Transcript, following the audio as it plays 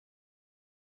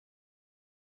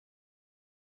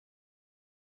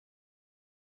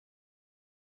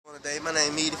Today, my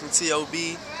name is Edie from TOB.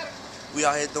 We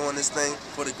out here doing this thing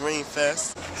for the Green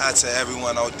Fest. Hi to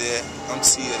everyone out there. I'm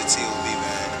T of the TOB,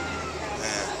 man.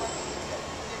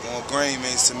 Going green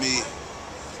means to me,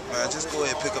 man, just go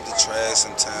ahead and pick up the trash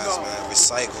sometimes, man.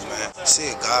 Recycle, man.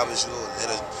 See a garbage or a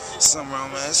litter, something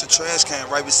wrong, man. It's a trash can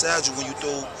right beside you when you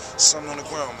throw something on the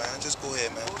ground, man. Just go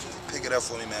ahead, man. Pick it up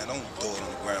for me, man. Don't throw it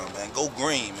on the ground, man. Go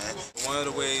green, man. One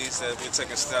of the ways that we're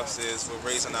taking steps is for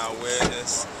raising our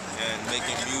awareness and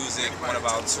making music one of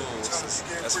our tools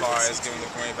as far as giving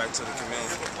the green back to the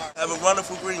community. Have a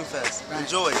wonderful Green Fest.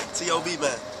 Enjoy it. TOB,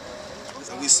 man.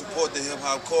 And we support the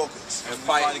hip-hop caucus. And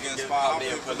fight against poverty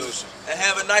and pollution. And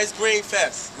have a nice Green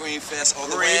Fest. Green Fest all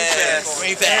the Green way. Fest.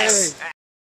 Green Fest.